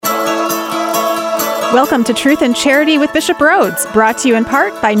Welcome to Truth and Charity with Bishop Rhoades, brought to you in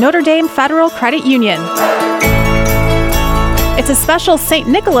part by Notre Dame Federal Credit Union. It's a special St.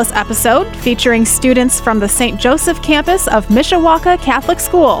 Nicholas episode featuring students from the St. Joseph campus of Mishawaka Catholic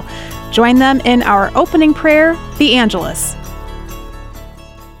School. Join them in our opening prayer, the Angelus.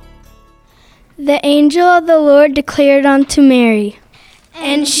 The angel of the Lord declared unto Mary,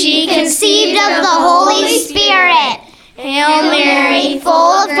 and she conceived of the Holy Spirit. Hail Mary, full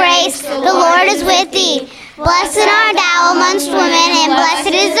of grace, the Lord is with thee. Blessed art thou amongst women, and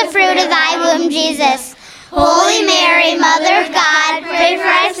blessed is the fruit of thy womb, Jesus. Holy Mary, Mother of God, pray for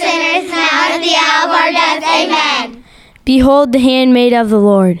us sinners, now and at the hour of our death. Amen. Behold the handmaid of the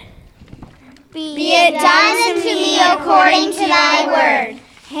Lord. Be it done unto me according to thy word.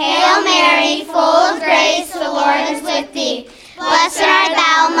 Hail Mary, full of grace, the Lord is with thee. Blessed art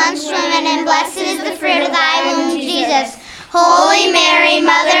thou amongst women, and blessed is the fruit of thy womb, Jesus. Holy Mary,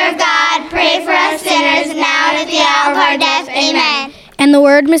 Mother of God, pray for us sinners, now and at the hour of our death. Amen. And the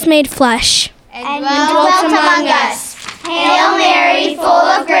Word was made flesh, and dwelt among us. Hail Mary, full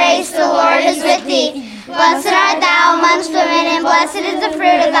of grace, the Lord is with thee. Blessed art thou amongst women, and blessed is the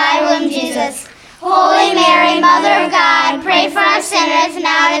fruit of thy womb, Jesus. Holy Mary, Mother of God, pray for us sinners,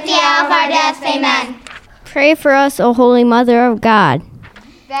 now and at the hour of our death. Amen. Pray for us, O Holy Mother of God,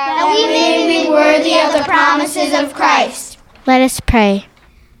 that we may be worthy of the promises of Christ. Let us pray.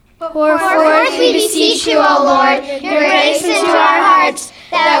 Pour forth, we beseech you, O Lord, your grace into our hearts,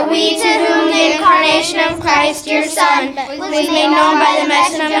 that we, to whom the incarnation of Christ, your Son, was made known by the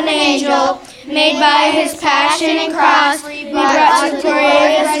message of an angel, made by his passion and cross, be brought to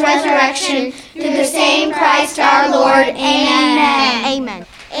glorious resurrection, through the same Christ our Lord. Amen. Amen.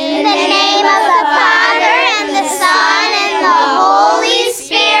 In the name of the Father, and the Son, and the Holy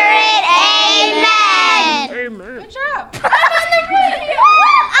Spirit. Amen. Amen. Good job. I'm on the radio.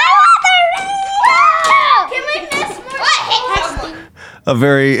 Can we miss more? A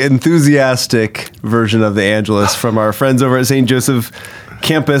very enthusiastic version of the Angelus from our friends over at St. Joseph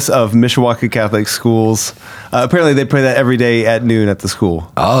campus of Mishawaka Catholic Schools. Apparently they play that every day at noon at the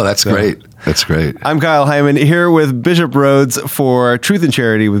school. Oh, that's great. That's great. I'm Kyle Hyman here with Bishop Rhoades for Truth and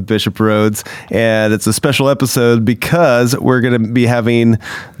Charity with Bishop Rhoades. And it's a special episode because we're going to be having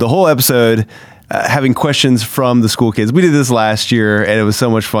the whole episode having questions from the school kids. We did this last year and it was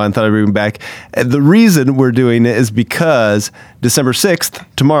so much fun. Thought I'd bring them back. And the reason we're doing it is because December 6th,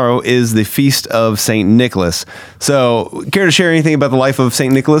 tomorrow, is the Feast of St. Nicholas. So care to share anything about the life of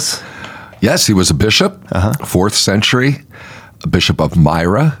St. Nicholas? Yes, he was a bishop, 4th century, a bishop of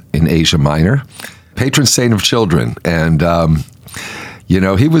Myra in Asia Minor, patron saint of children. And,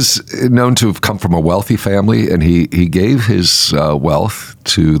 he was known to have come from a wealthy family, and he gave his wealth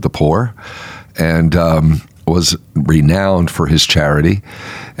to the poor and was renowned for his charity.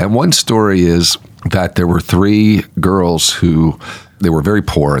 And one story is that there were 3 girls who, they were very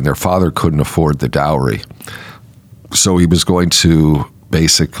poor, and their father couldn't afford the dowry. So he was going to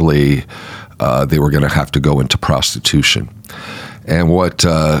basically, they were going to have to go into prostitution. And what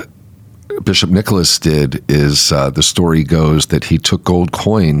Bishop Nicholas did is, the story goes that he took gold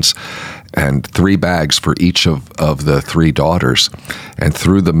coins and 3 bags for each of the 3 daughters and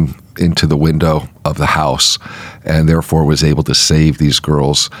threw them into the window of the house, and therefore was able to save these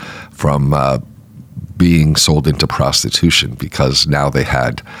girls from being sold into prostitution, because now they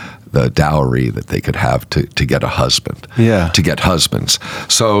had the dowry that they could have to get a husband, to get husbands.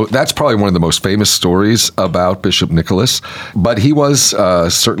 So that's probably one of the most famous stories about Bishop Nicholas. But he was,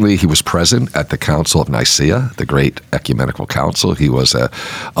 certainly he was present at the Council of Nicaea, the great ecumenical council. He was an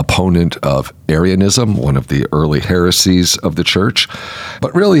opponent of Arianism, one of the early heresies of the church.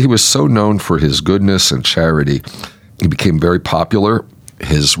 But really, he was so known for his goodness and charity, he became very popular.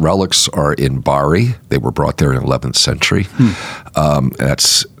 His relics are in Bari. They were brought there in the 11th century.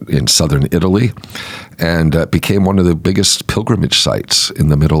 That's in southern Italy, and became one of the biggest pilgrimage sites in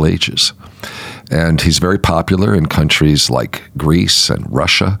the Middle Ages. And he's very popular in countries like Greece and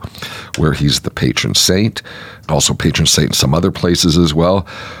Russia, where he's the patron saint, also patron saint in some other places as well.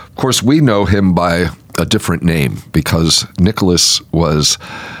 Of course, we know him by a different name, because Nicholas was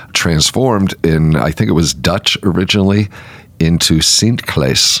transformed in, I think it was Dutch originally, into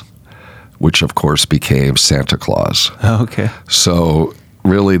Sinterklaas, which of course became Santa Claus. Okay. So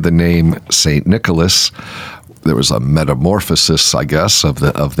really the name St. Nicholas, there was a metamorphosis, I guess, of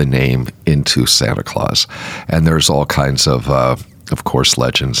the name into Santa Claus. And there's all kinds of course,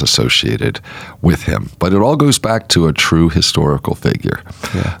 legends associated with him. But it all goes back to a true historical figure.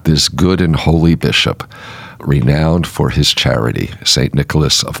 Yeah. This good and holy bishop, renowned for his charity, St.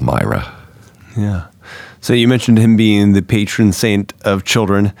 Nicholas of Myra. Yeah. So you mentioned him being the patron saint of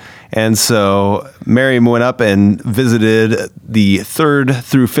children. And so Miriam went up and visited the 3rd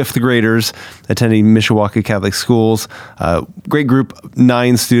through 5th graders attending Mishawaka Catholic Schools. Great group,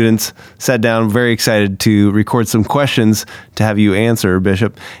 9 students, sat down, very excited to record some questions to have you answer,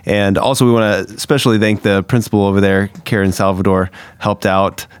 Bishop. And also we want to especially thank the principal over there, Karen Salvador, helped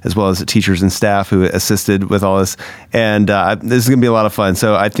out, as well as the teachers and staff who assisted with all this. And this is going to be a lot of fun.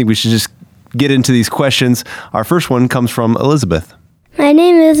 So I think we should just get into these questions. Our first one comes from Elizabeth. My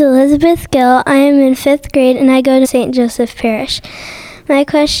name is Elizabeth Gill. I am in 5th grade and I go to St. Joseph Parish. My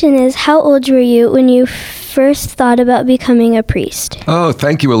question is, how old were you when you first thought about becoming a priest? Oh,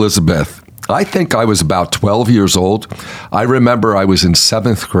 thank you, Elizabeth. I think I was about 12 years old. I remember I was in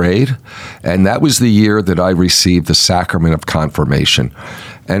 7th grade, and that was the year that I received the sacrament of confirmation.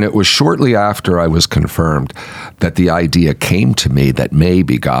 And it was shortly after I was confirmed that the idea came to me that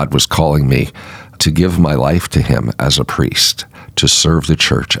maybe God was calling me to give my life to him as a priest, to serve the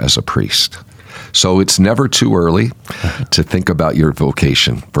church as a priest. So it's never too early to think about your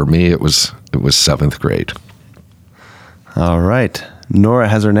vocation. For me, it was 7th grade. All right. Nora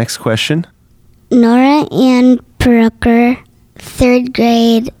has our next question. Nora Ann Brooker, 3rd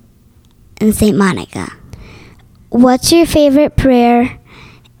grade in St. Monica. What's your favorite prayer,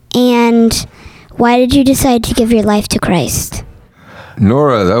 and why did you decide to give your life to Christ?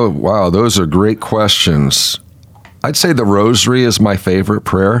 Nora, wow, those are great questions. I'd say the Rosary is my favorite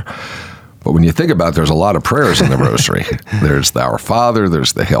prayer. But when you think about it, there's a lot of prayers in the Rosary. There's the Our Father,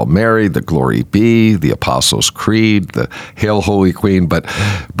 there's the Hail Mary, the Glory Be, the Apostles' Creed, the Hail Holy Queen.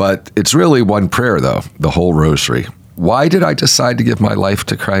 But it's really one prayer, though, the whole Rosary. Why did I decide to give my life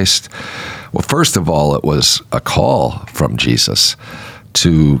to Christ? Well, first of all, it was a call from Jesus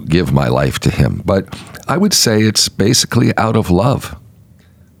to give my life to him. But I would say it's basically out of love.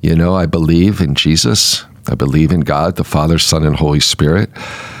 You know, I believe in Jesus. I believe in God, the Father, Son, and Holy Spirit.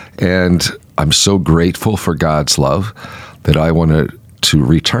 And I'm so grateful for God's love that I wanted to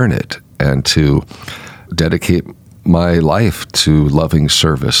return it and to dedicate my life to loving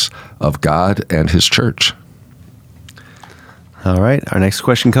service of God and his church. All right. Our next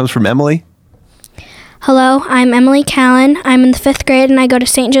question comes from Emily. Hello, I'm Emily Callan. I'm in the 5th grade and I go to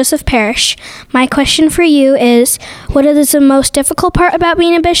St. Joseph Parish. My question for you is, what is the most difficult part about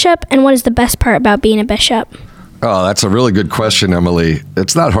being a bishop, and what is the best part about being a bishop? Oh, that's a really good question, Emily.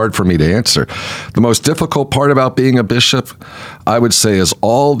 It's not hard for me to answer. The most difficult part about being a bishop, I would say, is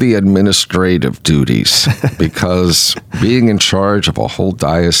all the administrative duties, because being in charge of a whole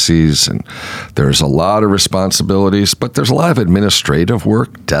diocese, and there's a lot of responsibilities, but there's a lot of administrative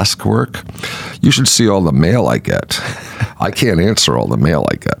work, desk work. You should see all the mail I get. I can't answer all the mail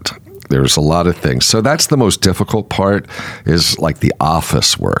I get. There's a lot of things. So that's the most difficult part, is like the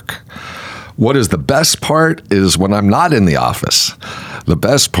office work. What is the best part is when I'm not in the office. The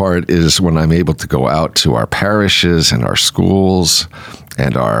best part is when I'm able to go out to our parishes and our schools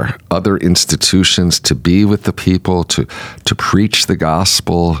and our other institutions to be with the people, to preach the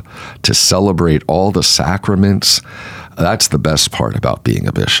gospel, to celebrate all the sacraments. That's the best part about being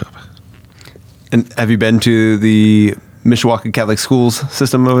a bishop. And have you been to the Mishawaka Catholic Schools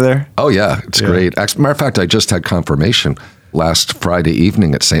system over there? Oh, yeah. It's great. As a matter of fact, I just had confirmation last Friday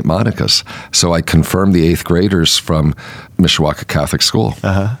evening at St. Monica's. So I confirmed the 8th graders from Mishawaka Catholic School.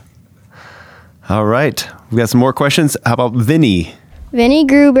 All right. We've got some more questions. How about Vinny? Vinny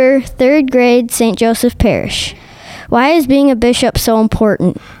Gruber, 3rd grade, St. Joseph Parish. Why is being a bishop so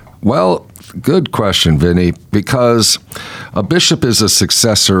important? Well, good question, Vinny, because a bishop is a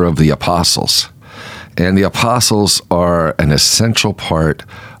successor of the apostles. And the apostles are an essential part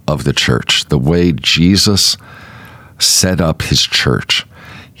of the church, the way Jesus set up his church.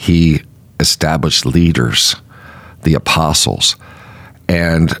 He established leaders, the apostles,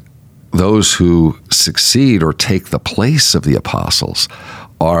 and those who succeed or take the place of the apostles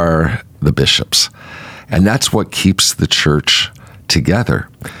are the bishops. And that's what keeps the church together,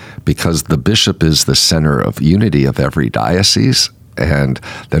 because the bishop is the center of unity of every diocese, and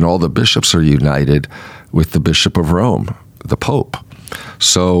then all the bishops are united with the Bishop of Rome, the Pope.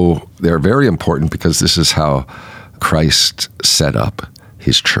 So they're very important because this is how Christ set up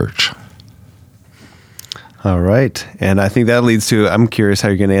his church. All right. And I think that leads to, I'm curious how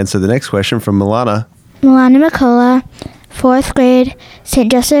you're going to answer the next question from Milana. Milana McCullough, 4th grade,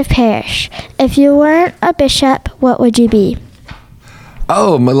 St. Joseph Parish. If you weren't a bishop, what would you be?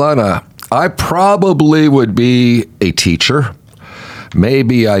 Oh, Milana, I probably would be a teacher.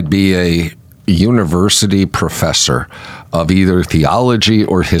 Maybe I'd be a university professor of either theology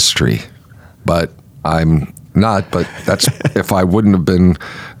or history. But I'm not, but that's if I wouldn't have been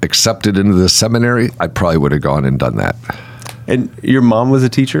accepted into the seminary, I probably would have gone and done that. And your mom was a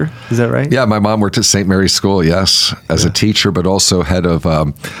teacher, is that right? Yeah, my mom worked at St. Mary's School, yes, as a teacher, but also head of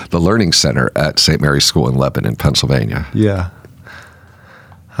the Learning Center at St. Mary's School in Lebanon, Pennsylvania. Yeah.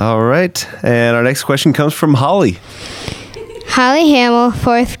 All right. And our next question comes from Holly. Holly Hamill,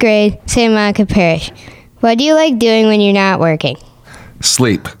 4th grade, St. Monica Parish. What do you like doing when you're not working?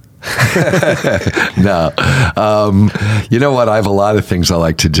 Sleep. No. You know what? I have a lot of things I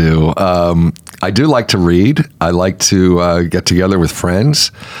like to do. I do like to read. I like to get together with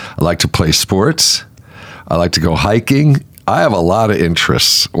friends. I like to play sports. I like to go hiking. I have a lot of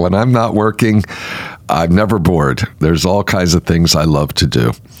interests. When I'm not working, I'm never bored. There's all kinds of things I love to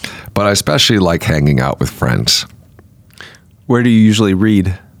do. But I especially like hanging out with friends. Where do you usually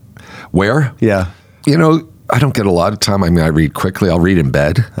read? Where? Yeah. You know, I don't get a lot of time. I mean, I read quickly. I'll read in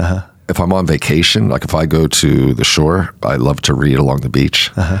bed. Uh-huh. If I'm on vacation, like if I go to the shore, I love to read along the beach.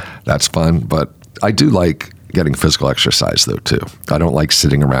 Uh-huh. That's fun. But I do like getting physical exercise, though, too. I don't like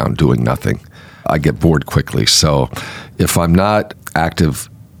sitting around doing nothing. I get bored quickly. So if I'm not active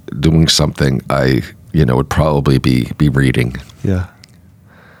doing something, I, would probably be reading. Yeah.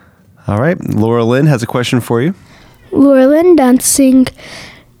 All right. Laura Lynn has a question for you. Laura Lynn Dunsing,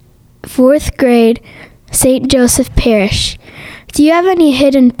 4th grade, St. Joseph Parish. Do you have any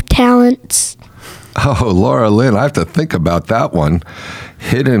hidden talents? Oh, Laura Lynn, I have to think about that one.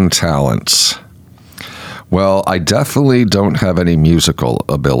 Hidden talents. Well, I definitely don't have any musical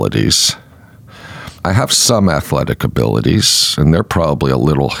abilities. I have some athletic abilities, and they're probably a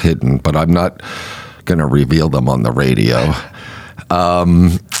little hidden, but I'm not going to reveal them on the radio.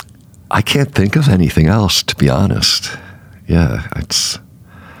 I can't think of anything else, to be honest. Yeah, it's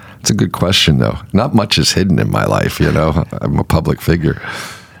a good question, though. Not much is hidden in my life, I'm a public figure.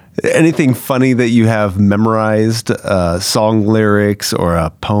 Anything funny that you have memorized, song lyrics or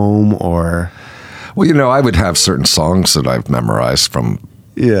a poem or... Well, I would have certain songs that I've memorized from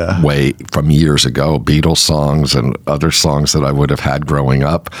years ago, Beatles songs and other songs that I would have had growing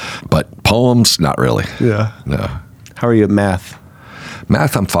up. But poems, not really. Yeah. No. How are you at math?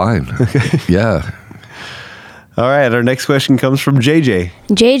 Math, I'm fine. Yeah. All right, our next question comes from JJ.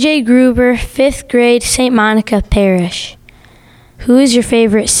 JJ Gruber, 5th grade, St. Monica Parish. Who is your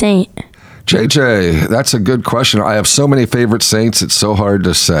favorite saint? JJ, that's a good question. I have so many favorite saints, it's so hard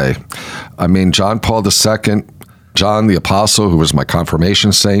to say. I mean, John Paul II, John the Apostle, who was my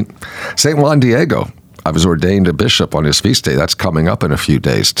confirmation saint, St. Juan Diego. I was ordained a bishop on his feast day. That's coming up in a few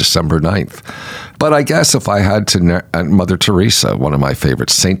days, December 9th. But I guess if I had to, Mother Teresa, one of my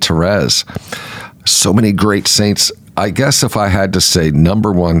favorites, St. Therese, so many great saints. I guess if I had to say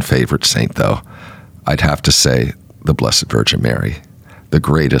number one favorite saint, though, I'd have to say the Blessed Virgin Mary, the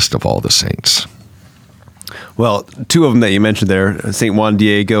greatest of all the saints. Well, two of them that you mentioned there, St. Juan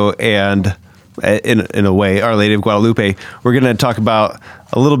Diego and, in a way, Our Lady of Guadalupe. We're going to talk about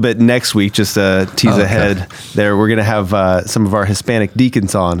a little bit next week, just to tease ahead there. We're going to have some of our Hispanic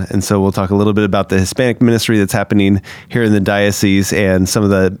deacons on, and so we'll talk a little bit about the Hispanic ministry that's happening here in the diocese and some of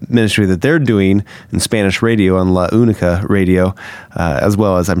the ministry that they're doing in Spanish radio on La Única radio, as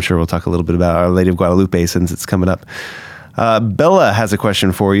well as I'm sure we'll talk a little bit about Our Lady of Guadalupe since it's coming up. Bella has a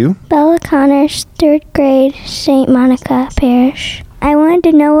question for you. Bella Connors, 3rd grade, St. Monica Parish. I wanted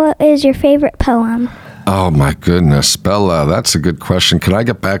to know what is your favorite poem? Oh, my goodness. Bella, that's a good question. Can I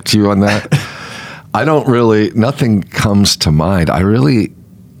get back to you on that? Nothing comes to mind. I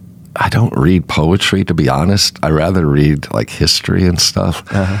don't read poetry, to be honest. I rather read like history and stuff.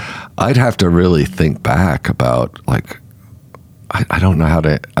 Uh-huh. I'd have to really think back about I don't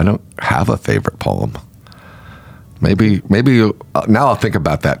have a favorite poem. Maybe now I'll think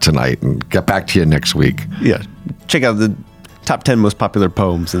about that tonight and get back to you next week. Yeah. Check out the top 10 most popular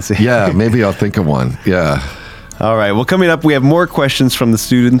poems and see. Yeah, maybe I'll think of one. Yeah. All right. Well, coming up, we have more questions from the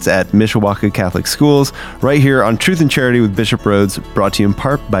students at Mishawaka Catholic Schools right here on Truth and Charity with Bishop Rhodes, brought to you in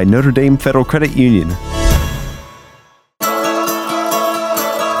part by Notre Dame Federal Credit Union.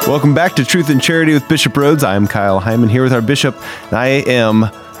 Welcome back to Truth and Charity with Bishop Rhodes. I'm Kyle Hyman here with our bishop, and I am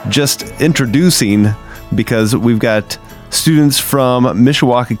just introducing because we've got students from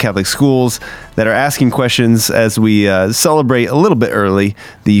Mishawaka Catholic Schools that are asking questions as we celebrate a little bit early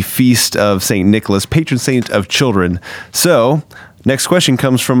the Feast of St. Nicholas, patron saint of children. So, next question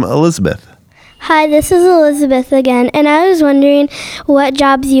comes from Elizabeth. Hi, this is Elizabeth again, and I was wondering what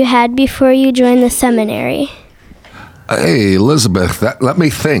jobs you had before you joined the seminary. Hey, Elizabeth, let me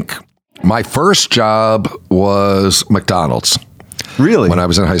think. My first job was McDonald's. Really? When I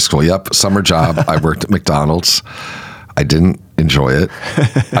was in high school, yep, summer job. I worked at McDonald's. I didn't enjoy it.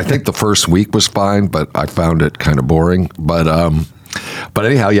 I think the first week was fine, but I found it kind of boring. But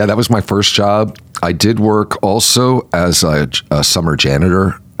anyhow, yeah, that was my first job. I did work also as a summer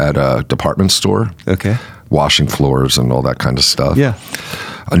janitor at a department store. Okay. Washing floors and all that kind of stuff. Yeah.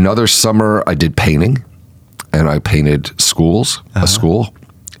 Another summer, I did painting, and I painted schools, a school.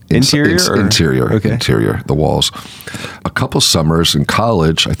 Interior? Interior, the walls. A couple summers in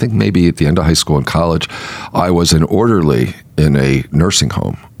college, I think maybe at the end of high school and college, I was an orderly in a nursing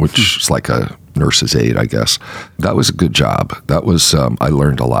home, which is like a nurse's aide, I guess. That was a good job. That was, I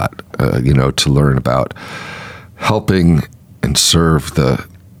learned a lot, to learn about helping and serve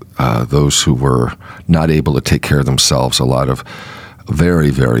those who were not able to take care of themselves, a lot of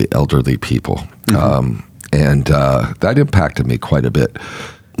very, very elderly people. And that impacted me quite a bit.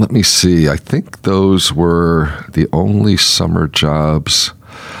 Let me see. I think those were the only summer jobs.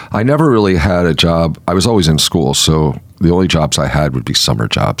 I never really had a job. I was always in school, so the only jobs I had would be summer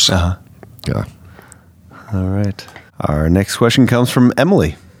jobs. Yeah. All right. Our next question comes from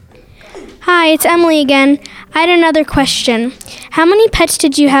Emily. Hi, it's Emily again. I had another question. How many pets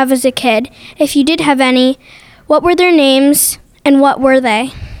did you have as a kid? If you did have any, what were their names and what were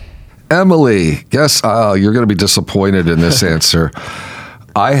they? Emily, guess you're going to be disappointed in this answer.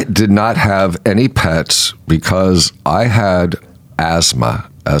 I did not have any pets because I had asthma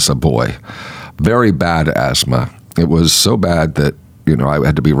as a boy. Very bad asthma. It was so bad that, I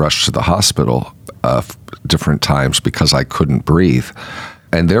had to be rushed to the hospital different times because I couldn't breathe.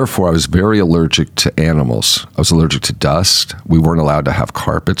 And therefore, I was very allergic to animals. I was allergic to dust. We weren't allowed to have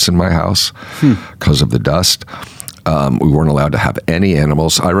carpets in my house because of the dust. We weren't allowed to have any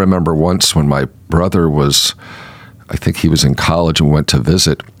animals. I remember once when my brother I think he was in college and went to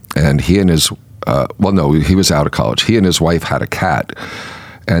visit, and he and his, he was out of college. He and his wife had a cat,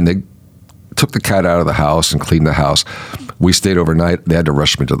 and they took the cat out of the house and cleaned the house. We stayed overnight. They had to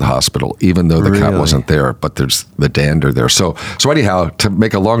rush me to the hospital, even though the cat wasn't there, but there's the dander there. So anyhow, to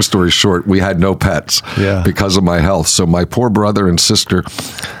make a long story short, we had no pets because of my health. So my poor brother and sister,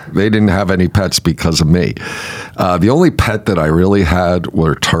 they didn't have any pets because of me. The only pet that I really had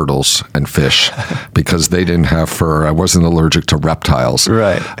were turtles and fish because they didn't have fur. I wasn't allergic to reptiles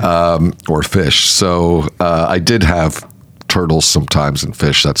or fish. So I did have turtles sometimes and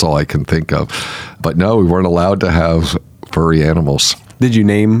fish. That's all I can think of. But no, we weren't allowed to have furry animals. Did you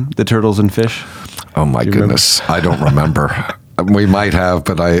name the turtles and fish? Oh my goodness. I don't remember. We might have,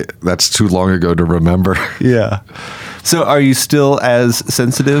 but that's too long ago to remember. Yeah. So are you still as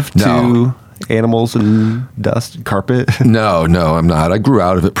sensitive to animals and dust, carpet? No, I'm not. I grew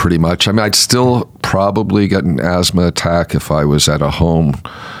out of it pretty much. I mean, I'd still probably get an asthma attack if I was at a home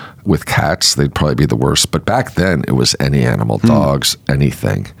with cats. They'd probably be the worst. But back then, it was any animal, dogs,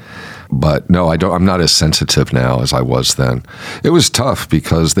 anything. But no, I'm not as sensitive now as I was then. It was tough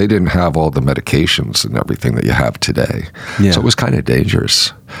because they didn't have all the medications and everything that you have today. Yeah. So it was kind of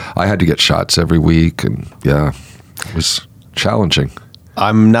dangerous. I had to get shots every week, and it was challenging.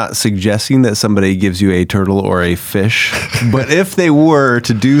 I'm not suggesting that somebody gives you a turtle or a fish, but if they were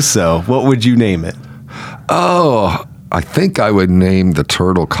to do so, what would you name it? Oh, I think I would name the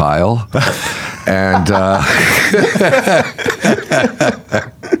turtle Kyle. And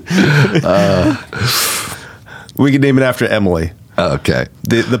we could name it after Emily. Okay.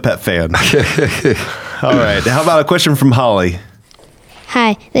 The pet fan. All right. How about a question from Holly?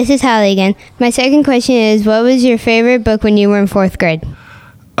 Hi, this is Holly again. My second question is, what was your favorite book when you were in 4th grade?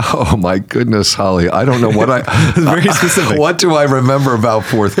 Oh my goodness, Holly! I don't know what very specific. What do I remember about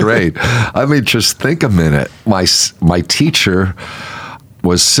 4th grade? I mean, just think a minute. My teacher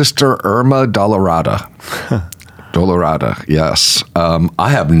was Sister Irma Dolorada. Dolorada, yes. I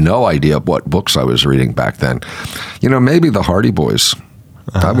have no idea what books I was reading back then. Maybe the Hardy Boys.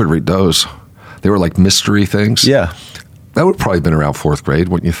 I would read those. They were like mystery things. Yeah. That would probably have been around 4th grade,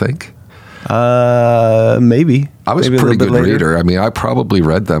 wouldn't you think? Maybe. I was a pretty good reader. I mean, I probably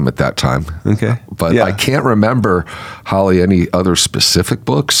read them at that time. Okay. But I can't remember, Holly, any other specific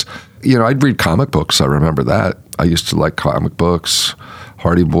books. I'd read comic books. I remember that. I used to like comic books,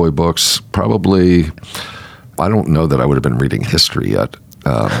 Hardy Boy books. Probably, I don't know that I would have been reading history yet.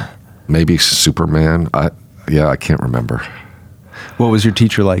 Maybe Superman. I can't remember. What was your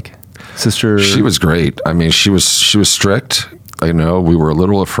teacher like? Sister? She was great. I mean, she was strict. We were a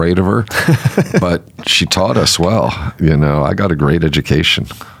little afraid of her, but she taught us well. I got a great education.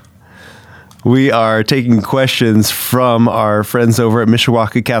 We are taking questions from our friends over at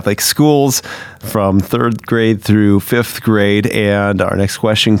Mishawaka Catholic Schools from 3rd grade through 5th grade. And our next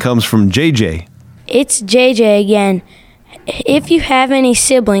question comes from JJ. It's JJ again. If you have any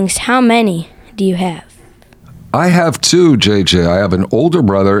siblings, how many do you have? I have two, JJ. I have an older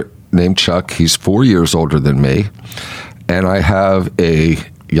brother named Chuck. He's 4 years older than me. And I have a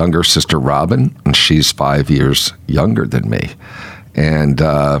younger sister, Robin, and she's 5 years younger than me. And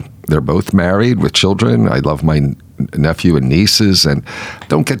they're both married with children. I love my nephew and nieces, and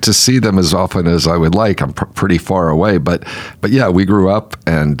don't get to see them as often as I would like. I'm pretty far away. But yeah, we grew up,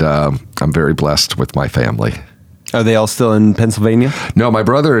 and I'm very blessed with my family. Are they all still in Pennsylvania? No, my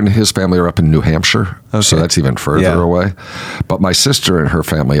brother and his family are up in New Hampshire, so that's even further away. But my sister and her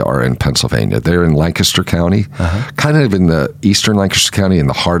family are in Pennsylvania. They're in Lancaster County, kind of in the eastern Lancaster County, in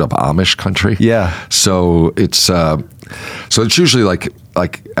the heart of Amish country. Yeah. So it's usually like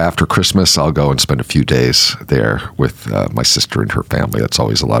after Christmas, I'll go and spend a few days there with my sister and her family. That's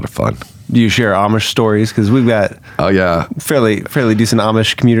always a lot of fun. Do you share Amish stories? Because we've got fairly decent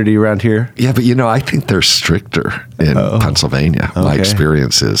Amish community around here. Yeah, but I think they're stricter in Pennsylvania. Okay. My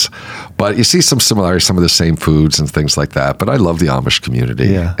experience is. But you see some similarities, some of the same foods and things like that. But I love the Amish community.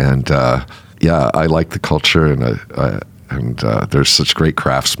 Yeah. And I like the culture, and there's such great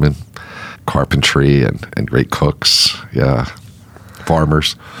craftsmen, carpentry, and great cooks. Yeah.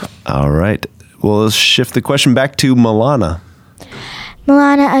 Farmers. All right. Well, let's shift the question back to Milana.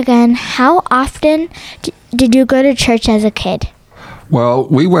 Milana, again, how often did you go to church as a kid? Well,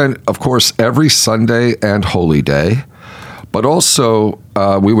 we went, of course, every Sunday and Holy Day, but also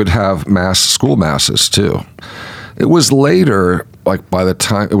we would have school masses too. It was later,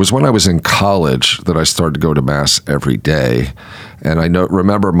 it was when I was in college that I started to go to Mass every day. And I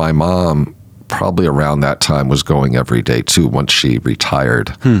remember my mom probably around that time was going every day too. Once she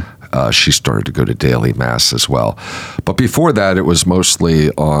retired, she started to go to daily Mass as well. But before that, it was mostly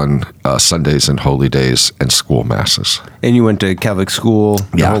on Sundays and Holy Days and school Masses. And you went to Catholic school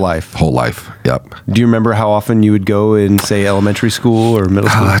your whole life? Whole life, yep. Do you remember how often you would go in, say, elementary school or middle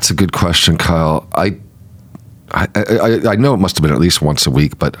school? That's a good question, Kyle. I know it must have been at least once a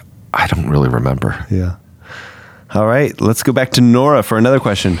week, but I don't really remember. Yeah. All right, let's go back to Nora for another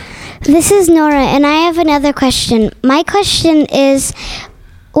question. This is Nora, and I have another question. My question is,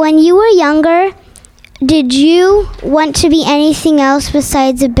 when you were younger, did you want to be anything else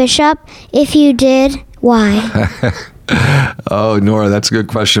besides a bishop? If you did, why? Oh, Nora, that's a good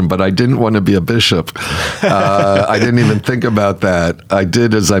question, but I didn't want to be a bishop. I didn't even think about that. I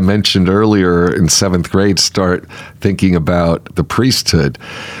did, as I mentioned earlier, in 7th grade, start thinking about the priesthood.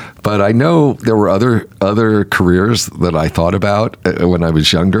 But I know there were other careers that I thought about when I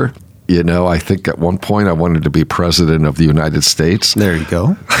was younger. I think at one point I wanted to be president of the United States. There you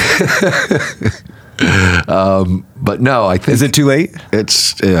go. But no, I think... Is it too late?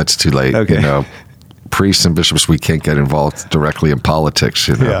 It's too late. Okay. Priests and bishops, we can't get involved directly in politics,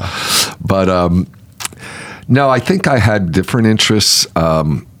 Yeah. But no, I think I had different interests.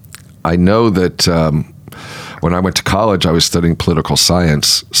 I know that when I went to college, I was studying political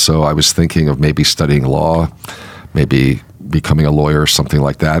science, so I was thinking of maybe studying law, maybe becoming a lawyer or something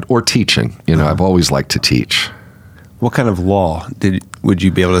like that, or teaching. I've always liked to teach. What kind of law would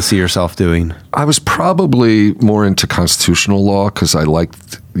you be able to see yourself doing? I was probably more into constitutional law because I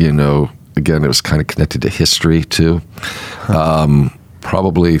liked, again, it was kind of connected to history too.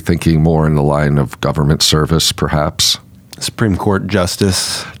 Probably thinking more in the line of government service, perhaps. Supreme Court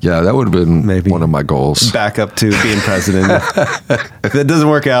justice. Yeah, that would have been maybe one of my goals. Back up to being president. If it doesn't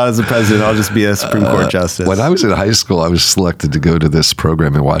work out as a president, I'll just be a Supreme Court justice. When I was in high school, I was selected to go to this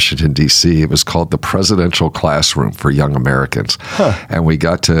program in Washington, D.C. It was called the Presidential Classroom for Young Americans. And we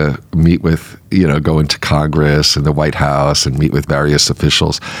got to meet with, go into Congress and the White House and meet with various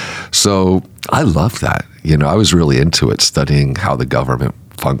officials. So I loved that. I was really into it, studying how the government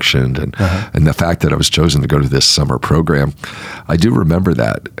functioned and the fact that I was chosen to go to this summer program. I do remember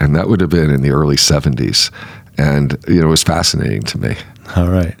that, and that would have been in the early 70s, and it was fascinating to me. All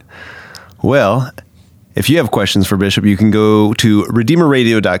right. Well, if you have questions for Bishop, you can go to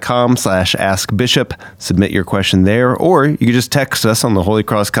redeemerradio.com/askbishop, submit your question there, or you can just text us on the Holy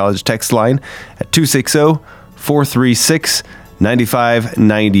Cross College text line at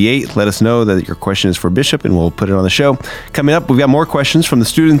 260-436-9598. Let us know that your question is for Bishop, and we'll put it on the show. Coming up, we've got more questions from the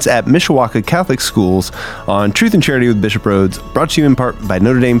students at Mishawaka Catholic Schools on Truth and Charity with Bishop Rhoades, brought to you in part by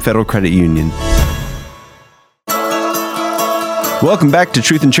Notre Dame Federal Credit Union. Welcome back to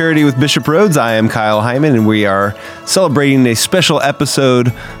Truth and Charity with Bishop Rhoades. I am Kyle Hyman, and we are celebrating a special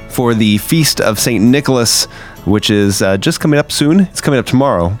episode for the Feast of St. Nicholas, which is just coming up soon. It's coming up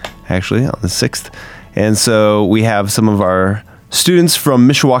tomorrow, actually, on the 6th. And so we have some of our students from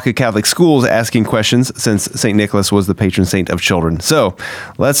Mishawaka Catholic Schools asking questions, since St. Nicholas was the patron saint of children. So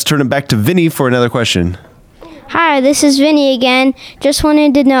let's turn it back to Vinny for another question. Hi, this is Vinny again. Just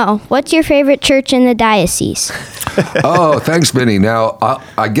wanted to know, what's your favorite church in the diocese? Oh, thanks, Vinny. Now,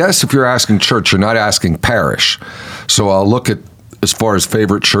 I guess if you're asking church, you're not asking parish. So I'll look at as far as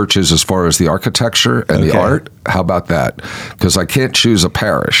favorite churches, as far as the architecture and the art. How about that? Because I can't choose a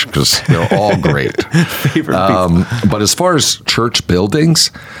parish because they're all great. But as far as church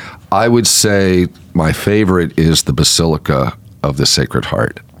buildings, I would say my favorite is the Basilica of the Sacred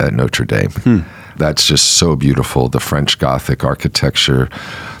Heart at Notre Dame. That's just so beautiful. The French Gothic architecture,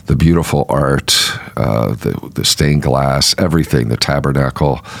 the beautiful art, the stained glass, everything, the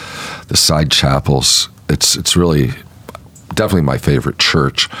tabernacle, the side chapels. It's really definitely my favorite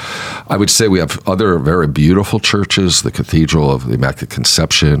church. I would say we have other very beautiful churches, the Cathedral of the Immaculate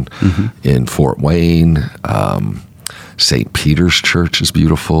Conception in Fort Wayne. St. Peter's Church is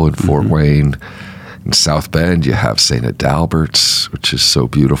beautiful in Fort Wayne. In South Bend, you have St. Adalbert's, which is so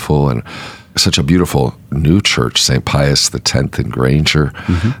beautiful, and such a beautiful new church, St. Pius X in Granger.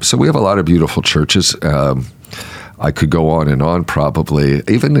 So we have a lot of beautiful churches. I could go on and on probably,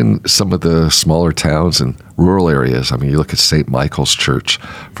 even in some of the smaller towns and rural areas. I mean, you look at St. Michael's Church,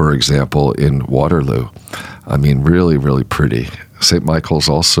 for example, in Waterloo. I mean, really, really pretty. St. Michael's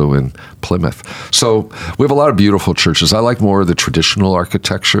also in Plymouth. So we have a lot of beautiful churches. I like more of the traditional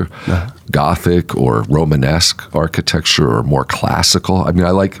architecture, Gothic or Romanesque architecture, or more classical. I mean,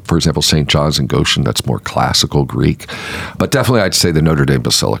 I like, for example, St. John's in Goshen. That's more classical Greek. But definitely I'd say the Notre Dame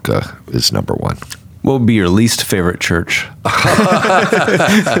Basilica is number one. What would be your least favorite church?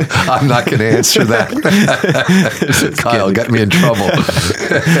 I'm not going to answer that. Kyle got me in trouble.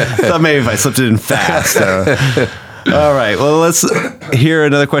 Thought maybe if I slipped it in fast. All right. Well, let's hear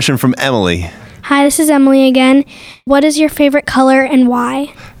another question from Emily. Hi, this is Emily again. What is your favorite color and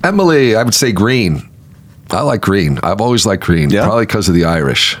why? Emily, I would say green. I like green. I've always liked green, probably because of the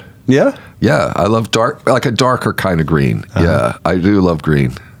Irish. Yeah? Yeah, I love dark, like a darker kind of green. Yeah, I do love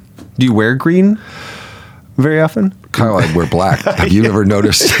green. Do you wear green very often? Kyle, I wear black. Have you ever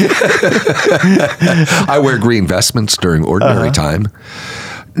noticed? I wear green vestments during ordinary time.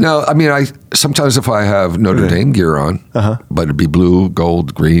 No, I mean, sometimes if I have Notre Dame gear on, but it'd be blue,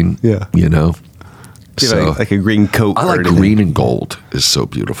 gold, green, you know. So, like a green coat. I like green and gold is so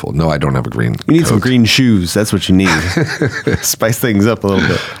beautiful. No, I don't have a green You need coat. some green shoes. That's what you need. Spice things up a little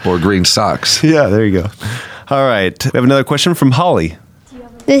bit. Or green socks. Yeah, there you go. All right. We have another question from Holly.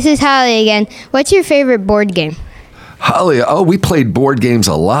 This is Holly again. What's your favorite board game? Holly, we played board games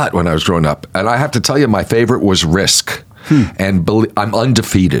a lot when I was growing up. And I have to tell you, my favorite was Risk. And I'm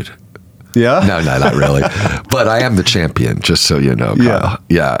undefeated. Yeah? No, not really. But I am the champion, just so you know, Kyle.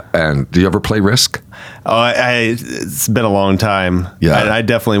 Yeah. And do you ever play Risk? Oh, it's been a long time. Yeah. I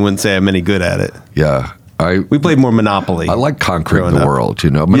definitely wouldn't say I'm any good at it. Yeah. We played more Monopoly. I like conquering the world, you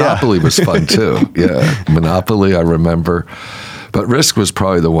know. Monopoly was fun, too. Yeah. Monopoly, I remember. But Risk was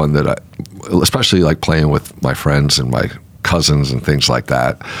probably the one that especially like playing with my friends and my cousins and things like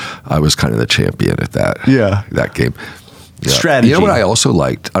that, I was kind of the champion at that game. Yeah. Strategy. You know what I also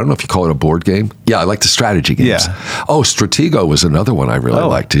liked? I don't know if you call it a board game. Yeah, I like the strategy games. Yeah. Oh, Stratego was another one I really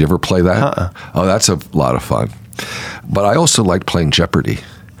liked. Did you ever play that? Oh, that's a lot of fun. But I also liked playing Jeopardy.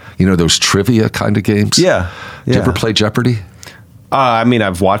 You know, those trivia kind of games? Yeah. Did you ever play Jeopardy? I mean,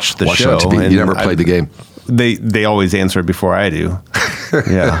 I've watched the show. On TV. You never played the game? They always answer it before I do.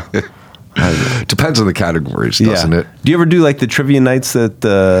 Yeah. Depends on the categories, doesn't it? Do you ever do like the trivia nights that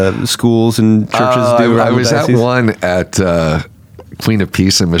the schools and churches do? I was at one at Queen of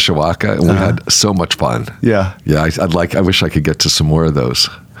Peace in Mishawaka, and we had so much fun. Yeah. Yeah, I wish I could get to some more of those.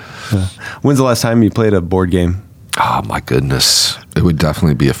 When's the last time you played a board game? Oh, my goodness. It would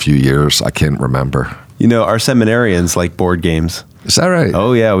definitely be a few years. I can't remember. You know, our seminarians like board games. Is that right?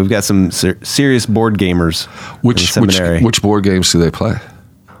 Oh, yeah. We've got some serious board gamers in the seminary. Which board games do they play?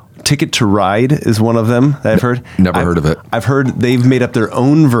 Ticket to Ride is one of them that I've heard. Never heard of it. I've heard they've made up their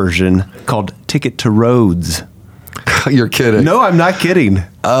own version called Ticket to Rhodes. You're kidding. No, I'm not kidding.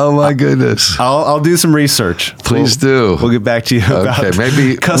 Oh, my goodness. I'll do some research. Please do. We'll get back to you about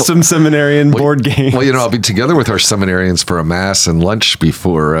maybe custom seminarian board games. Well, you know, I'll be together with our seminarians for a mass and lunch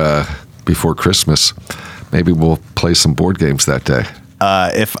before Christmas. Maybe we'll play some board games that day.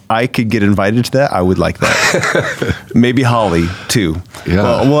 If I could get invited to that, I would like that. Maybe Holly, too. Yeah.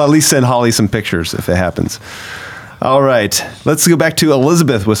 Well, we'll at least send Holly some pictures if it happens. All right. Let's go back to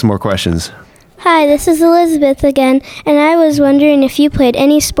Elizabeth with some more questions. Hi, this is Elizabeth again, and I was wondering if you played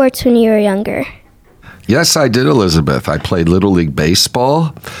any sports when you were younger. Yes, I did, Elizabeth. I played Little League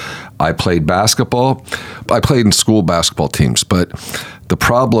Baseball. I played basketball. I played in school basketball teams, but the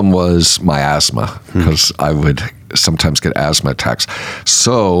problem was my asthma, because I would sometimes get asthma attacks.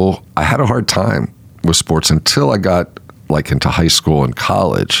 So I had a hard time with sports until I got like into high school and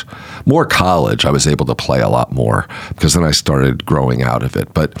college. More college, I was able to play a lot more because then I started growing out of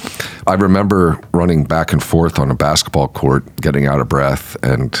it. But I remember running back and forth on a basketball court, getting out of breath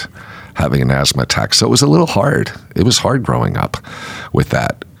and having an asthma attack. So it was a little hard. It was hard growing up with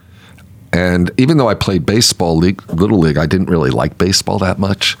that. And even though I played baseball, Little League, I didn't really like baseball that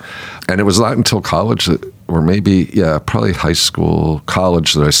much. And it was not until college, or maybe, probably high school,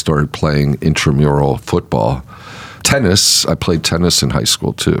 college, that I started playing intramural football. Tennis, I played tennis in high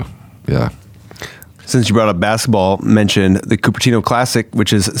school too, yeah. Since you brought up basketball, mention the Cupertino Classic,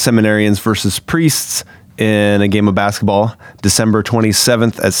 which is seminarians versus priests in a game of basketball, December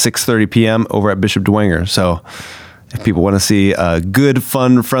 27th at 6:30 p.m. over at Bishop Dwenger. So if people want to see a good,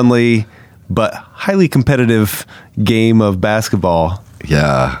 fun, friendly, but highly competitive game of basketball.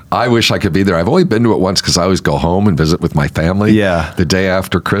 Yeah, I wish I could be there. I've only been to it once because I always go home and visit with my family the day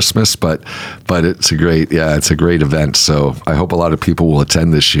after Christmas, but it's a great event. So I hope a lot of people will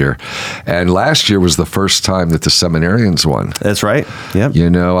attend this year. And last year was the first time that the seminarians won. That's right. Yep.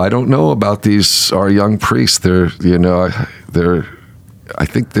 I don't know about our young priests. I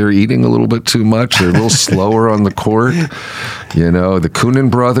think they're eating a little bit too much. They're a little slower on the court. The Coonan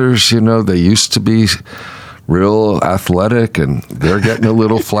brothers, they used to be real athletic, and they're getting a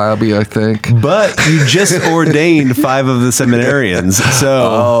little flabby, I think. But you just ordained 5 of the seminarians,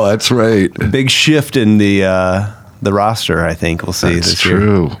 so that's right. Big shift in the roster, I think we'll see this year.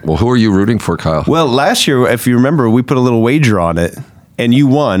 True. Well, who are you rooting for, Kyle? Well, last year, if you remember, we put a little wager on it, and you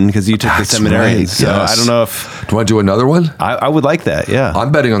won because you took the seminarians. Right, so yes. I don't know if... Do you want to do another one? I would like that, yeah.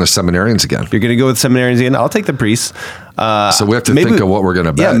 I'm betting on the seminarians again. You're going to go with seminarians again? I'll take the priests. So we have to think of what we're going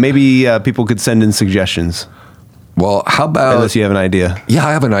to bet. Yeah, maybe people could send in suggestions. Well, how about... Unless you have an idea. Yeah,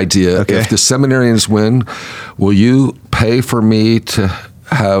 I have an idea. Okay. If the seminarians win, will you pay for me to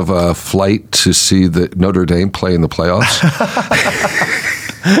have a flight to see the Notre Dame play in the playoffs?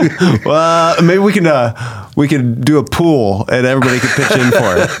 Well, maybe we can do a pool and everybody can pitch in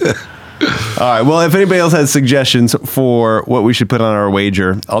for it. All right. Well, if anybody else has suggestions for what we should put on our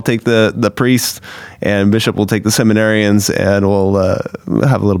wager, I'll take the priest, and Bishop will take the seminarians, and we'll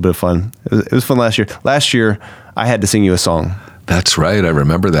have a little bit of fun. It was fun last year. Last year, I had to sing you a song. That's right. I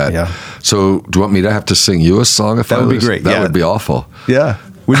remember that. Yeah. So do you want me to have to sing you a song? That would be great. That would be awful. Yeah.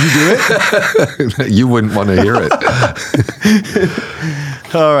 Would you do it? You wouldn't want to hear it.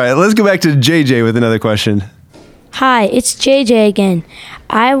 All right. Let's go back to JJ with another question. Hi, it's JJ again.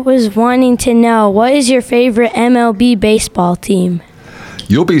 I was wanting to know, what is your favorite MLB baseball team?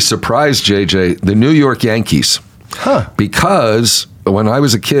 You'll be surprised, JJ, the New York Yankees. Huh. Because when I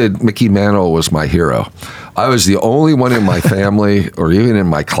was a kid, Mickey Mantle was my hero. I was the only one in my family or even in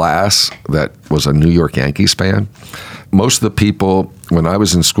my class that was a New York Yankees fan. Most of the people, when I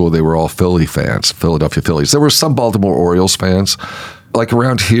was in school, they were all Philly fans, Philadelphia Phillies. There were some Baltimore Orioles fans. Like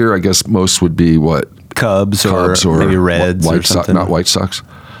around here, I guess most would be what? Cubs or maybe Reds White or something. Sox, not White Sox?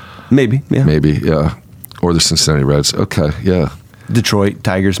 Maybe, yeah. Maybe, yeah. Or the Cincinnati Reds. Okay, yeah. Detroit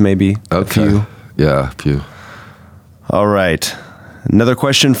Tigers, maybe. Okay. A few. Yeah, a few. All right. Another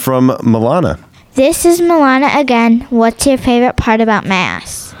question from Milana. This is Milana again. What's your favorite part about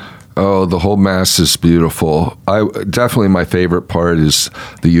Mass? Oh, the whole Mass is beautiful. Definitely my favorite part is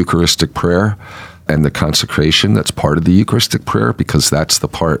the Eucharistic prayer and the consecration that's part of the Eucharistic prayer, because that's the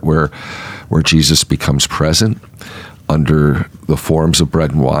part where Jesus becomes present under the forms of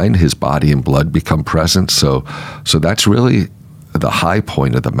bread and wine. His body and blood become present. So that's really the high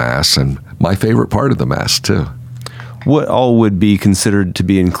point of the Mass and my favorite part of the Mass too. What all would be considered to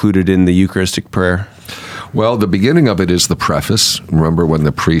be included in the Eucharistic prayer? Well, the beginning of it is the preface. Remember when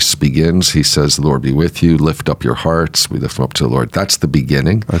the priest begins, he says, "The Lord be with you, lift up your hearts." We lift them up to the Lord. That's the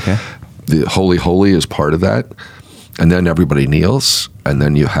beginning. Okay. The Holy Holy is part of that. And then everybody kneels, and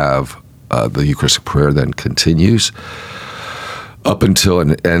then you have the Eucharistic prayer then continues up until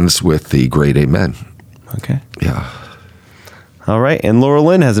it ends with the great Amen. Okay. Yeah. All right. And Laura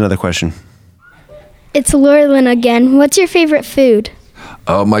Lynn has another question. It's Laura Lynn again. What's your favorite food?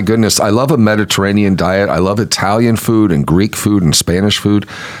 Oh, my goodness. I love a Mediterranean diet. I love Italian food and Greek food and Spanish food.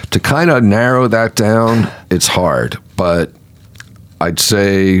 To kind of narrow that down, it's hard. But I'd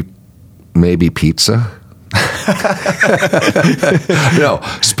say maybe pizza. No,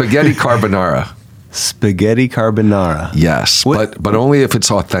 spaghetti carbonara. Spaghetti carbonara. Yes, but only if it's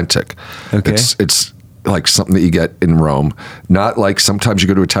authentic. Okay. It's like something that you get in Rome. Not like sometimes you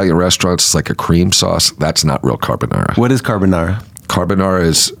go to Italian restaurants, it's like a cream sauce. That's not real carbonara. What is carbonara? Carbonara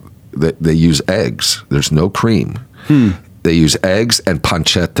is, they use eggs. There's no cream. They use eggs and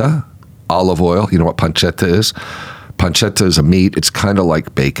pancetta, olive oil. You know what pancetta is? Pancetta is a meat. It's kind of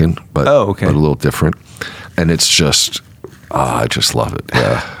like bacon, but but a little different. And it's just, I just love it.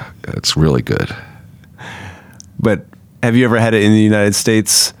 Yeah, it's really good. But have you ever had it in the United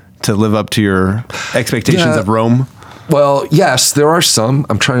States to live up to your expectations of Rome? Well, yes, there are some.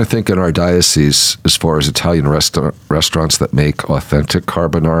 I'm trying to think in our diocese as far as Italian restaurants that make authentic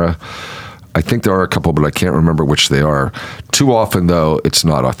carbonara. I think there are a couple, but I can't remember which they are. Too often, though, it's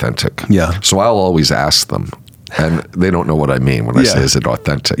not authentic. Yeah. So I'll always ask them, and they don't know what I mean when I say, is it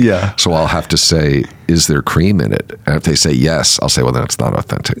authentic? Yeah. So I'll have to say, is there cream in it? And if they say yes, I'll say, well, then it's not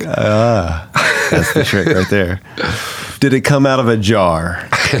authentic. That's the trick right there. Did it come out of a jar?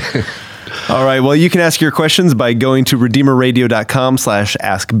 All right. Well, you can ask your questions by going to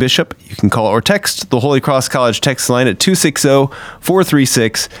redeemerradio.com/askbishop. You can call or text the Holy Cross College text line at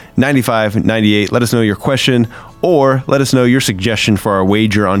 260-436-9598. Let us know your question or let us know your suggestion for our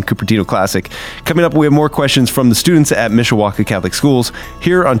wager on Cupertino Classic. Coming up, we have more questions from the students at Mishawaka Catholic Schools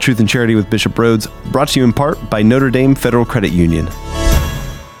here on Truth and Charity with Bishop Rhoades, brought to you in part by Notre Dame Federal Credit Union.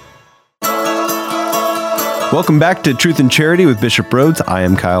 Welcome back to Truth and Charity with Bishop Rhoades. I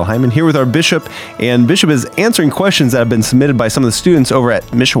am Kyle Hyman here with our bishop, and Bishop is answering questions that have been submitted by some of the students over at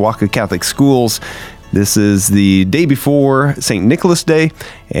Mishawaka Catholic Schools. This is the day before St. Nicholas Day,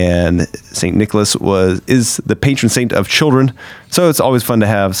 and St. Nicholas is the patron saint of children, so it's always fun to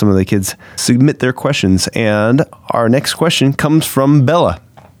have some of the kids submit their questions. And our next question comes from Bella.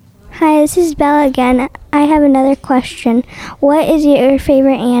 Hi, this is Bella again. I have another question. What is your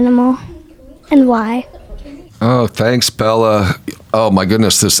favorite animal and why? Oh, thanks, Bella. Oh, my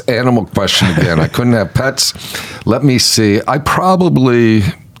goodness, this animal question again. I couldn't have pets. Let me see. I probably,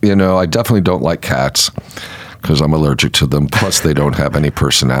 I definitely don't like cats because I'm allergic to them. Plus, they don't have any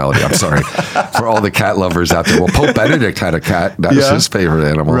personality. I'm sorry for all the cat lovers out there. Well, Pope Benedict had a cat. That was his favorite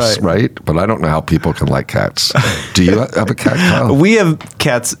animals, right? But I don't know how people can like cats. Do you have a cat, Kyle? We have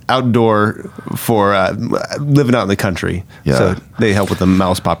cats outdoor for living out in the country. Yeah. So they help with the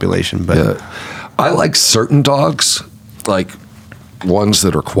mouse population. But I like certain dogs, like ones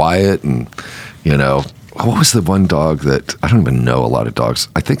that are quiet and, what was the one dog that, I don't even know a lot of dogs.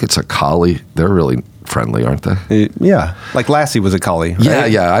 I think it's a collie. They're really friendly, aren't they? Yeah. Like Lassie was a collie, right?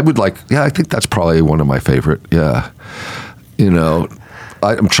 Yeah. I think that's probably one of my favorite. Yeah.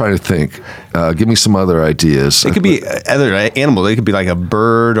 I'm trying to think. Give me some other ideas. It could be other animal. It could be like a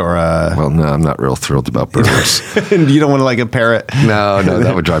bird or a... Well, no, I'm not real thrilled about birds. You don't want to like a parrot? No,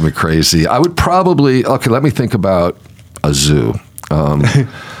 that would drive me crazy. I would probably... Okay, let me think about a zoo.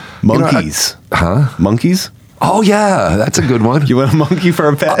 Monkeys. Monkeys? Oh, yeah, that's a good one. You want a monkey for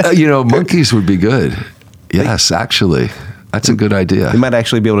a pet? Monkeys would be good. Yes, actually. That's a good idea. They might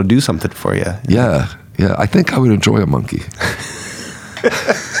actually be able to do something for you. Yeah. I think I would enjoy a monkey.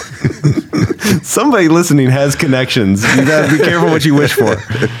 Somebody listening has connections. You got to be careful what you wish for.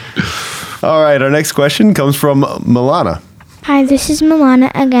 All right, our next question comes from Milana. Hi, this is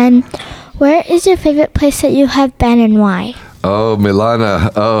Milana again. Where is your favorite place that you have been and why? Oh,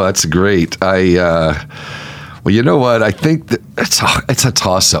 Milana. Oh, that's great. Well, you know what? I think that it's a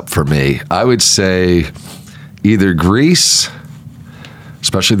toss-up for me. I would say either Greece,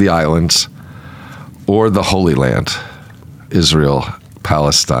 especially the islands, or the Holy Land, Israel,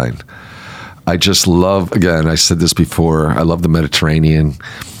 Palestine. I just love, again, I said this before, I love the Mediterranean,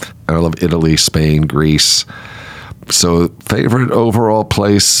 and I love Italy, Spain, Greece. So favorite overall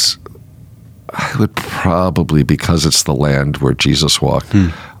place, I would probably, because it's the land where Jesus walked,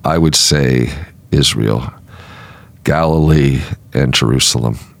 I would say Israel, Galilee, and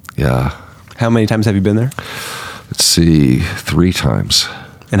Jerusalem. Yeah. How many times have you been there? Let's see, 3 times.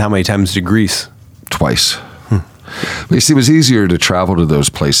 And how many times to Greece? Twice. You see, it was easier to travel to those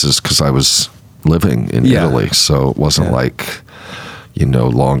places because I was living in Italy, so it wasn't like,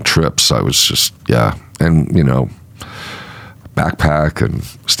 long trips. I was just, and, backpack and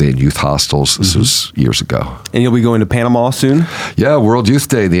stay in youth hostels. This was years ago. And you'll be going to Panama soon? Yeah, World Youth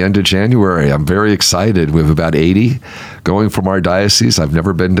Day, the end of January. I'm very excited. We have about 80 going from our diocese. I've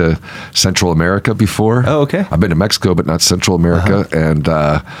never been to Central America before. Oh, okay. I've been to Mexico, but not Central America. And,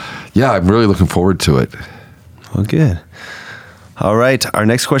 I'm really looking forward to it. Well, good. All right. Our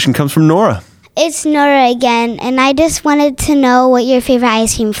next question comes from Nora. It's Nora again, and I just wanted to know what your favorite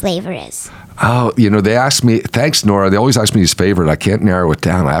ice cream flavor is. Oh, they ask me, thanks, Nora. They always ask me his favorite. I can't narrow it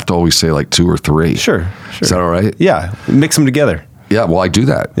down. I have to always say like 2 or 3. Sure. Is that all right? Yeah. Mix them together. Yeah. Well, I do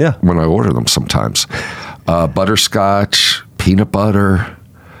that. Yeah. When I order them sometimes. Butterscotch, peanut butter,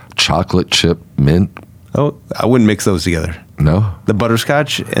 chocolate chip mint. Oh, I wouldn't mix those together. No? The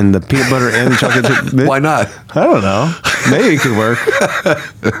butterscotch and the peanut butter and the chocolate chip mint? Why not? I don't know. Maybe it could work.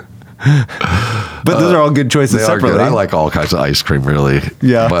 But those are all good choices They are separately. good. I like all kinds of ice cream, really.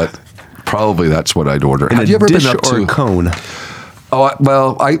 Yeah. But probably that's what I'd order. In Have a you ever dish been up or to a cone? Oh,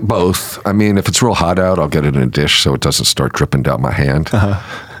 well, both. I mean, if it's real hot out, I'll get it in a dish so it doesn't start dripping down my hand.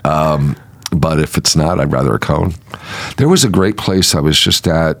 But if it's not, I'd rather a cone. There was a great place I was just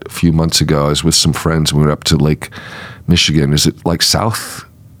at a few months ago. I was with some friends. We went up to Lake Michigan. Is it like South?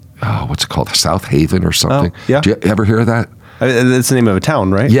 Oh, what's it called? South Haven or something? Oh, yeah. Do you ever hear of that? That's the name of a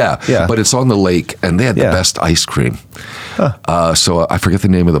town, right? Yeah. Yeah. But it's on the lake, and they had the best ice cream. So I forget the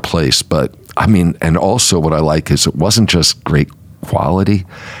name of the place, but I mean, and also what I like is it wasn't just great quality,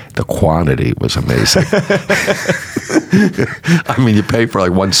 the quantity was amazing. I mean, you pay for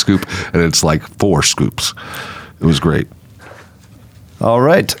like one scoop, and it's like 4 scoops. It was great. All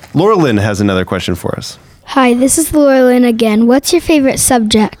right. Laura Lynn has another question for us. Hi, this is Laura Lynn again. What's your favorite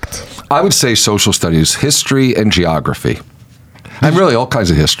subject? I would say social studies, history, and geography. And really all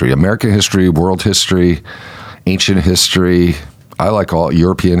kinds of history, American history, world history, ancient history. I like all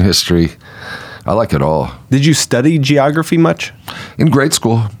European history. I like it all. Did you study geography much? In grade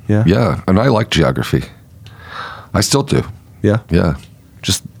school. Yeah. Yeah. And I like geography. I still do. Yeah. Yeah.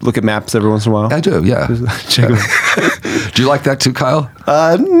 Just look at maps every once in a while? I do, yeah. Check them. Do you like that too, Kyle?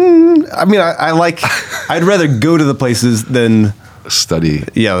 I mean, I like, I'd rather go to the places than, Study.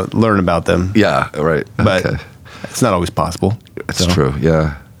 learn about them. Yeah, right. But Okay. it's not always possible. That's true,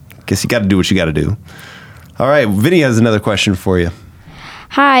 yeah. Guess you got to do what you got to do. All right. Vinny has another question for you.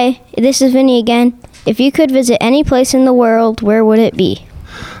 Hi, this is Vinny again. If you could visit any place in the world, where would it be?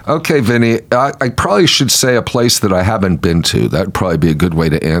 Okay, Vinny, I probably should say a place that I haven't been to. That'd probably be a good way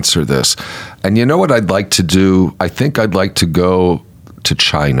to answer this. And you know what I'd like to do? I think I'd like to go to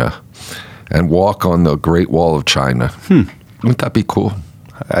China and walk on the Great Wall of China. Wouldn't that be cool?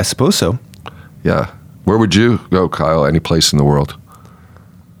 I suppose so. Yeah. Where would you go, Kyle? Any place in the world?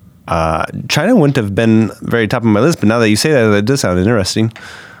 China wouldn't have been very top of my list, but now that you say that, that does sound interesting.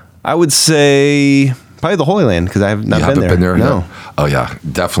 I would say probably the Holy Land because I have not You been haven't there. been there? No. Oh, yeah,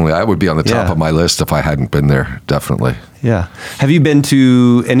 definitely. I would be on the top Yeah. of my list if I hadn't been there, definitely. Yeah. Have you been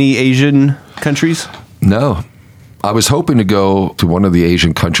to any Asian countries? No. I was hoping to go to one of the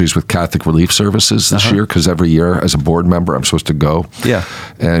Asian countries with Catholic Relief Services this year because every year as a board member I'm supposed to go. Yeah.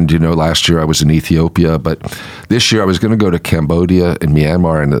 And, last year I was in Ethiopia, but this year I was going to go to Cambodia and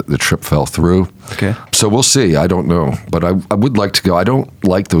Myanmar and the trip fell through. Okay. So we'll see. I don't know. But I would like to go. I don't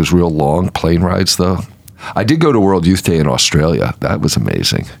like those real long plane rides, though. I did go to World Youth Day in Australia. That was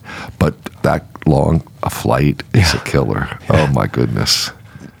amazing. But that long a flight is a killer. Oh, my goodness.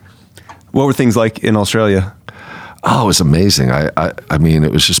 What were things like in Australia? Oh, it was amazing. I mean,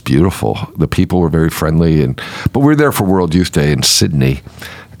 it was just beautiful. The people were very friendly, but we were there for World Youth Day in Sydney,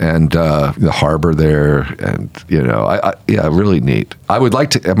 and the harbor there, and really neat. I would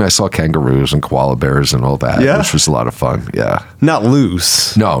like to. I mean, I saw kangaroos and koala bears and all that, which was a lot of fun. Yeah, Not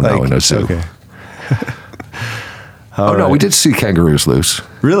loose. no, in a zoo. Okay. No, we did see kangaroos loose.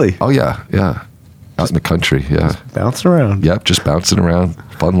 Really? Oh yeah, out in the country. Yeah, Bouncing around. yep, just bouncing around,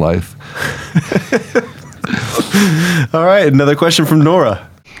 fun life. All right. Another question from Nora.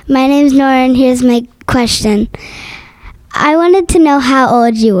 My name's Nora, and here's my question. I wanted to know how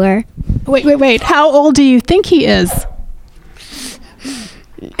old you were. Wait. How old do you think he is?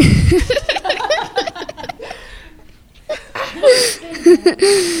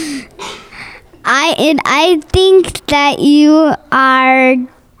 I think that you are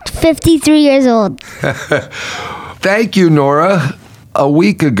 53 years old. Thank you, Nora. A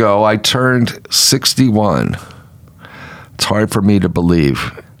week ago, I turned 61. It's hard for me to believe.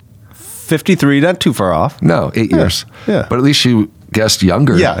 53, not too far off. No, 8 years. yeah. But at least you guessed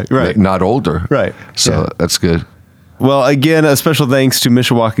younger. Yeah, right. Not older. Right. So Yeah. that's good. Well, again, a special thanks to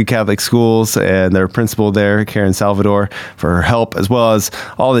Mishawaka Catholic Schools and their principal there, Karen Salvador, for her help, as well as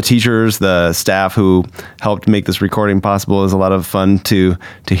all the teachers, the staff who helped make this recording possible. It was a lot of fun to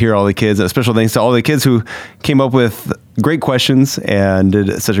hear all the kids. A special thanks to all the kids who came up with great questions and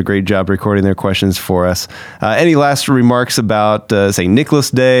did such a great job recording their questions for us. Any last remarks about St. Nicholas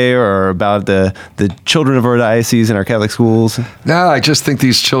Day or about the children of our diocese and our Catholic schools? No, I just think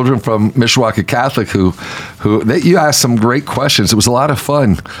these children from Mishawaka Catholic you asked some great questions. It was a lot of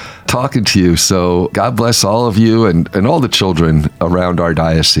fun talking to you. So God bless all of you and all the children around our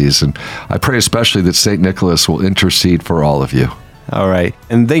diocese. And I pray especially that St. Nicholas will intercede for all of you. All right.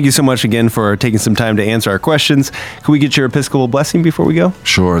 And thank you so much again for taking some time to answer our questions. Can we get your Episcopal blessing before we go?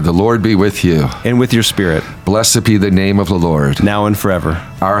 Sure. The Lord be with you. And with your spirit, Blessed be the name of the Lord. now and forever,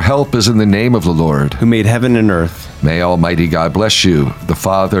 Our help is in the name of the Lord. who made heaven and earth. May Almighty God bless you, the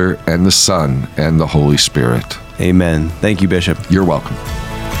Father and the Son and the Holy Spirit. Amen. Thank you, Bishop. You're welcome.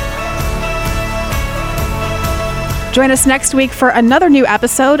 Join us next week for another new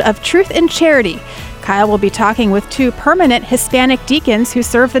episode of Truth in Charity. Kyle will be talking with 2 permanent Hispanic deacons who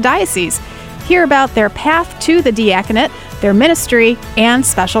serve the diocese. Hear about their path to the diaconate, their ministry, and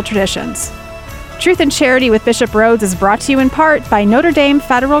special traditions. Truth in Charity with Bishop Rhoades is brought to you in part by Notre Dame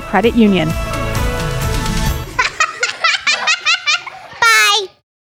Federal Credit Union.